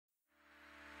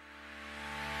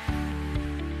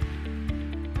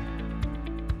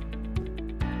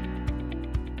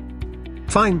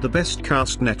Find the best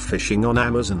cast net fishing on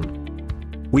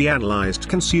Amazon. We analyzed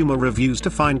consumer reviews to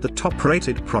find the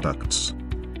top-rated products.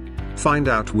 Find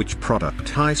out which product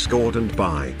high scored and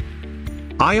buy.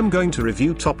 I am going to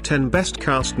review top 10 best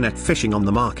cast net fishing on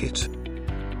the market.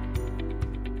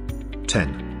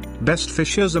 10. Best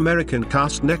Fisher's American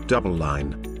Cast Net Double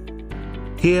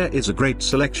Line. Here is a great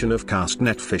selection of cast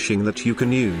net fishing that you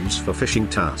can use for fishing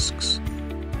tasks.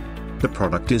 The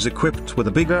product is equipped with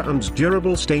a bigger and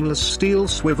durable stainless steel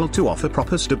swivel to offer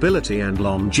proper stability and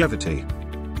longevity.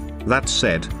 That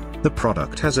said, the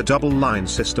product has a double line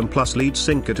system plus lead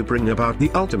sinker to bring about the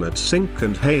ultimate sink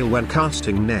and hail when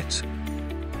casting net.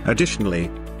 Additionally,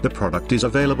 the product is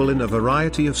available in a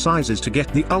variety of sizes to get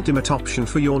the ultimate option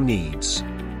for your needs.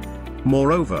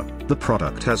 Moreover, the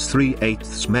product has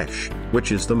 3/8 mesh,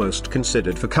 which is the most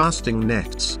considered for casting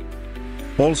nets.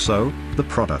 Also, the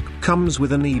product comes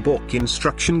with an e-book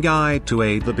instruction guide to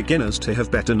aid the beginners to have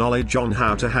better knowledge on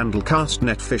how to handle cast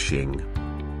net fishing.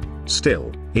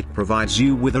 Still, it provides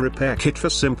you with a repair kit for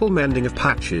simple mending of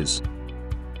patches.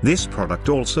 This product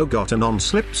also got a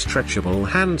non-slip stretchable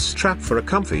hand strap for a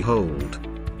comfy hold.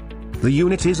 The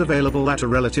unit is available at a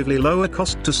relatively lower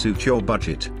cost to suit your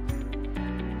budget.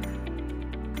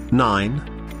 9.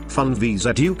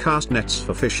 FunVZU Cast Nets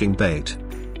for Fishing Bait.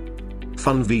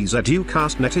 FunVZU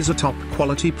Cast Net is a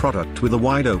top-quality product with a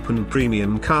wide-open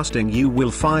premium casting you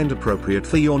will find appropriate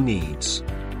for your needs.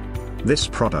 This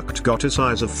product got a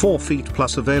size of 4 feet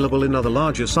plus available in other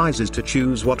larger sizes to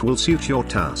choose what will suit your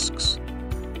tasks.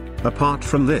 Apart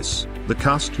from this, the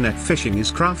cast net fishing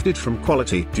is crafted from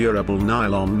quality durable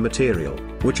nylon material,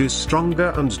 which is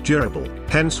stronger and durable,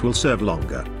 hence will serve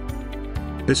longer.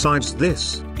 Besides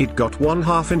this, it got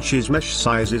 1/2 inches mesh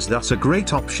sizes, thus a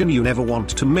great option you never want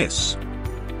to miss.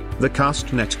 The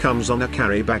cast net comes on a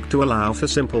carry bag to allow for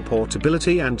simple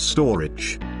portability and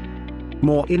storage.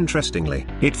 More interestingly,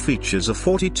 it features a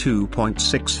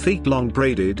 42.6 feet long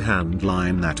braided hand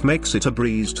line that makes it a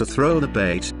breeze to throw the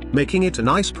bait, making it a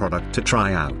nice product to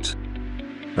try out.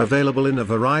 Available in a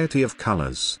variety of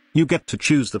colors, you get to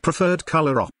choose the preferred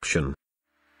color option.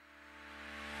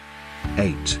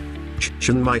 8.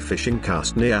 JSHANMEI Fishing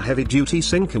Cast Near Heavy Duty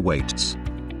Sinker Weights.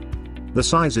 The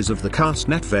sizes of the cast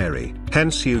net vary,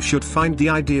 hence you should find the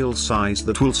ideal size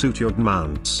that will suit your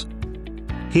demands.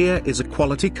 Here is a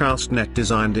quality cast net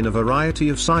designed in a variety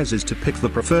of sizes to pick the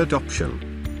preferred option.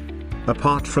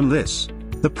 Apart from this,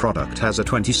 the product has a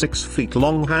 26 feet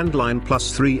long handline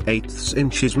plus 3/8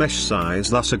 inches mesh size,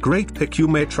 thus a great pick you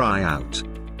may try out.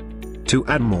 To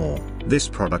add more, this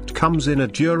product comes in a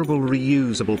durable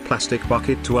reusable plastic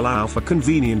bucket to allow for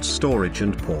convenient storage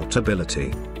and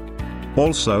portability.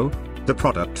 Also, the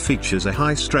product features a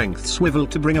high-strength swivel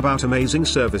to bring about amazing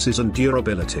services and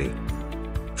durability.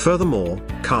 Furthermore,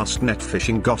 cast net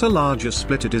fishing got a larger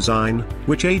splitter design,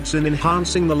 which aids in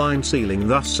enhancing the line sealing,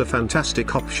 thus a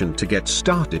fantastic option to get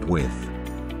started with.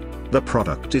 The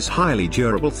product is highly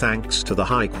durable thanks to the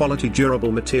high-quality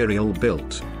durable material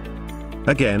built.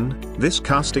 Again, this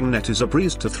casting net is a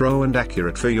breeze to throw and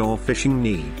accurate for your fishing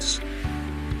needs.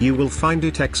 You will find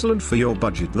it excellent for your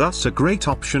budget, thus a great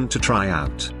option to try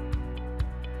out.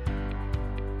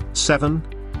 7.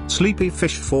 Sleepy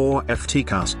Fish 4FT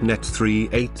Cast Net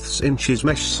 3/8 inches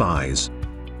mesh size.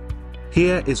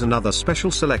 Here is another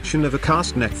special selection of a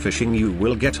cast net fishing you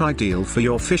will get ideal for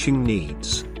your fishing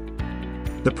needs.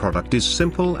 The product is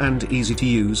simple and easy to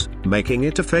use, making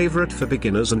it a favorite for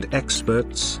beginners and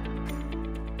experts.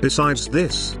 Besides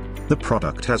this, the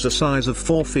product has a size of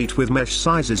 4 feet with mesh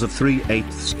sizes of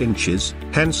 3/8 inches,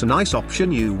 hence a nice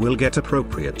option you will get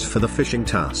appropriate for the fishing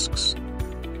tasks.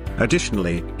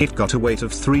 Additionally, it got a weight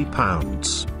of 3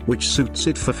 pounds, which suits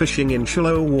it for fishing in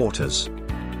shallow waters.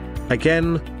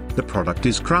 Again, the product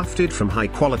is crafted from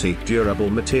high-quality, durable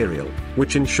material,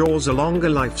 which ensures a longer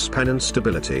lifespan and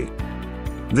stability.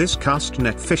 This cast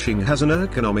net fishing has an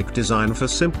ergonomic design for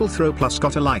simple throw plus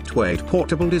got a lightweight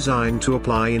portable design to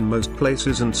apply in most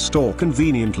places and store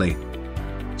conveniently.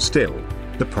 Still,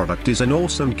 the product is an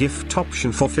awesome gift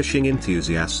option for fishing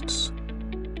enthusiasts.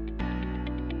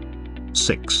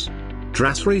 6.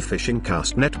 Drasry Fishing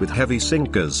Cast Net with Heavy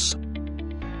Sinkers.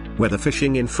 Whether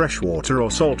fishing in freshwater or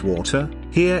saltwater,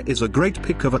 here is a great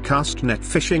pick of a cast net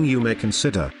fishing you may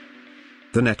consider.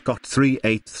 The net got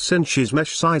 3/8 inches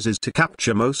mesh sizes to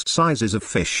capture most sizes of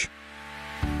fish.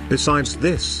 Besides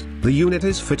this, the unit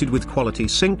is fitted with quality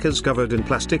sinkers covered in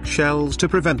plastic shells to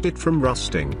prevent it from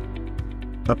rusting.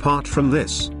 Apart from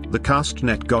this, the cast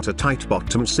net got a tight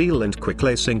bottom seal and quick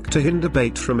lacing to hinder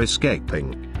bait from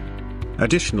escaping.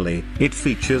 Additionally, it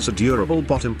features a durable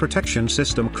bottom protection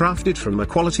system crafted from a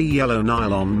quality yellow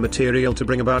nylon material to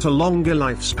bring about a longer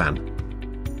lifespan.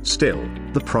 Still,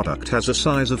 the product has a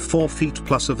size of 4 feet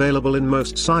plus available in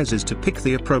most sizes to pick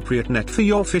the appropriate net for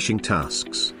your fishing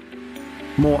tasks.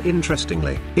 More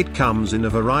interestingly, it comes in a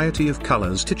variety of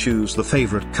colors to choose the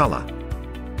favorite color.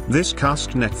 This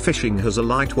cast net fishing has a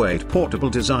lightweight portable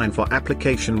design for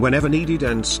application whenever needed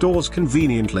and stores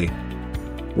conveniently.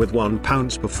 With 1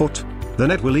 pound per foot, the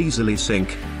net will easily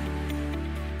sink.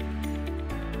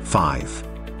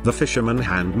 5. The Fisherman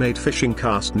Handmade Fishing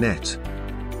Cast Net.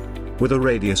 With a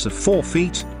radius of 4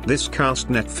 feet, this cast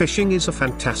net fishing is a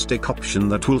fantastic option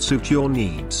that will suit your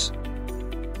needs.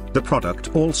 The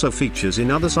product also features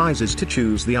in other sizes to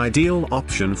choose the ideal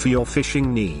option for your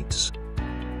fishing needs.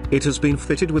 It has been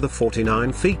fitted with a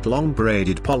 49 feet long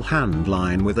braided pole hand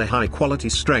line with a high quality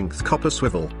strength copper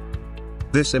swivel.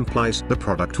 This implies the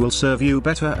product will serve you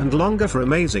better and longer for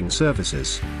amazing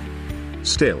services.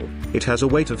 Still, it has a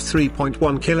weight of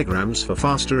 3.1 kilograms for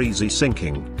faster easy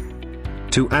sinking.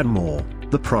 To add more,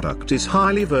 the product is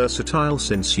highly versatile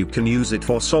since you can use it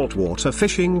for saltwater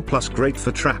fishing plus great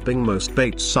for trapping most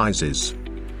bait sizes.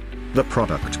 The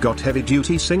product got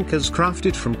heavy-duty sinkers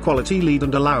crafted from quality lead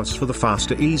and allows for the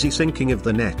faster easy sinking of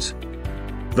the net.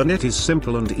 The net is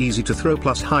simple and easy to throw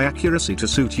plus high accuracy to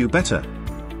suit you better.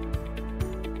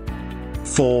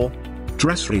 4.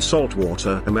 Drasry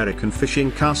Saltwater American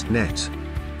Fishing Cast Net.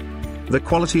 The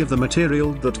quality of the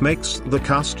material that makes the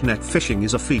cast net fishing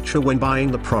is a feature when buying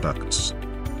the products.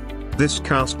 This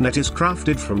cast net is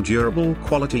crafted from durable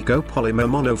quality copolymer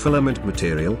monofilament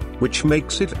material, which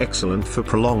makes it excellent for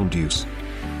prolonged use.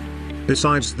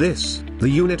 Besides this, the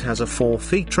unit has a 4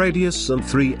 feet radius and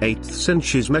 3/8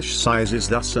 inches mesh sizes,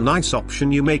 thus a nice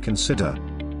option you may consider.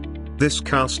 This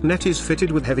cast net is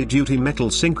fitted with heavy-duty metal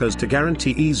sinkers to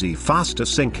guarantee easy, faster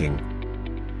sinking.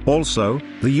 Also,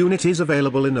 the unit is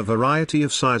available in a variety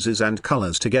of sizes and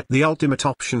colors to get the ultimate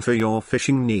option for your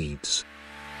fishing needs.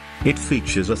 It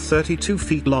features a 32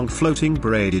 feet long floating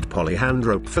braided poly hand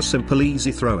rope for simple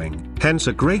easy throwing, hence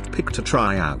a great pick to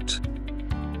try out.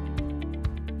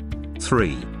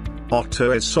 3.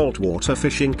 OTOEZ Saltwater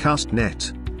Fishing Cast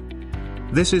Net.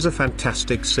 This is a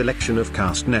fantastic selection of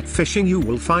cast net fishing you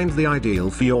will find the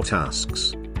ideal for your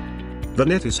tasks. The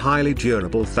net is highly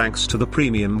durable thanks to the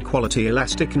premium quality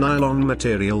elastic nylon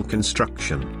material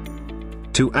construction.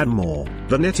 To add more,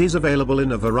 the net is available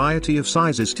in a variety of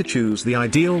sizes to choose the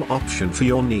ideal option for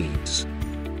your needs.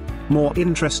 More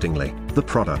interestingly, the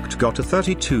product got a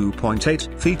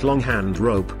 32.8 feet long hand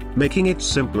rope, making it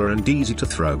simpler and easy to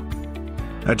throw.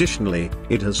 Additionally,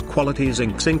 it has quality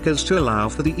zinc sinkers to allow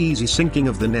for the easy sinking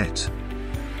of the net.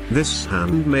 This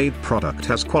handmade product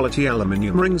has quality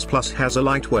aluminium rings plus has a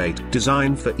lightweight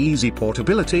design for easy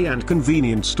portability and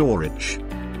convenient storage.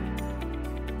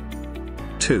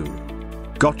 2.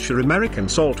 Goture American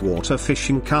Saltwater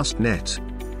Fishing Cast Net.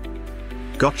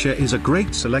 Goture is a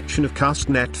great selection of cast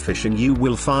net fishing you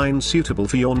will find suitable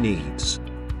for your needs.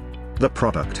 The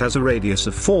product has a radius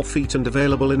of 4 feet and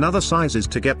available in other sizes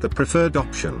to get the preferred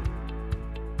option.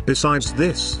 Besides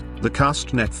this, the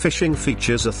cast net fishing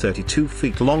features a 32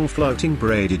 feet long floating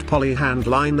braided poly hand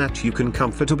line that you can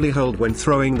comfortably hold when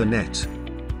throwing the net.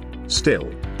 Still,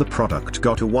 the product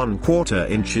got a 1/4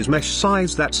 inches mesh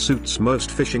size that suits most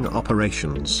fishing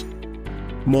operations.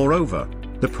 Moreover,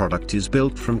 the product is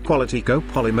built from quality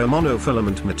copolymer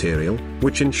monofilament material,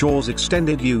 which ensures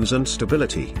extended use and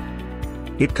stability.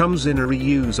 It comes in a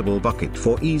reusable bucket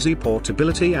for easy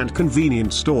portability and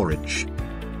convenient storage.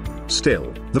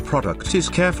 Still, the product is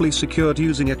carefully secured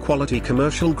using a quality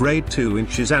commercial grade 2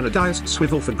 inches anodized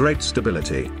swivel for great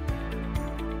stability.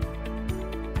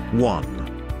 1.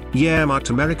 Yeahmart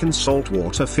American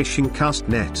Saltwater Fishing Cast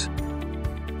Net.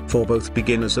 For both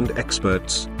beginners and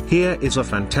experts, here is a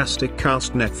fantastic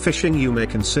cast net fishing you may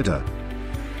consider.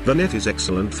 The net is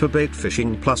excellent for bait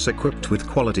fishing plus equipped with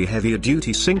quality heavier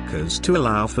duty sinkers to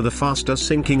allow for the faster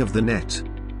sinking of the net.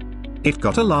 It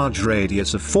got a large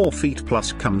radius of 4 feet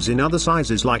plus comes in other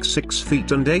sizes like 6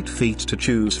 feet and 8 feet to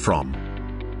choose from.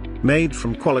 Made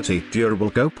from quality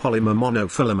durable copolymer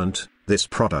monofilament, this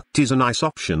product is a nice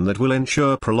option that will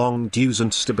ensure prolonged use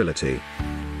and stability.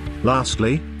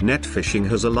 Lastly, net fishing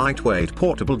has a lightweight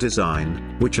portable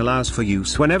design, which allows for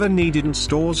use whenever needed and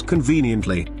stores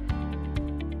conveniently.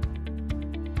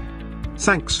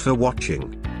 Thanks for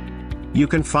watching. You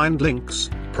can find links,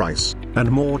 price, and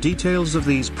more details of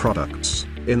these products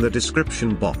in the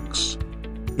description box.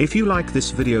 If you like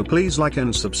this video, please like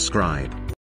and subscribe.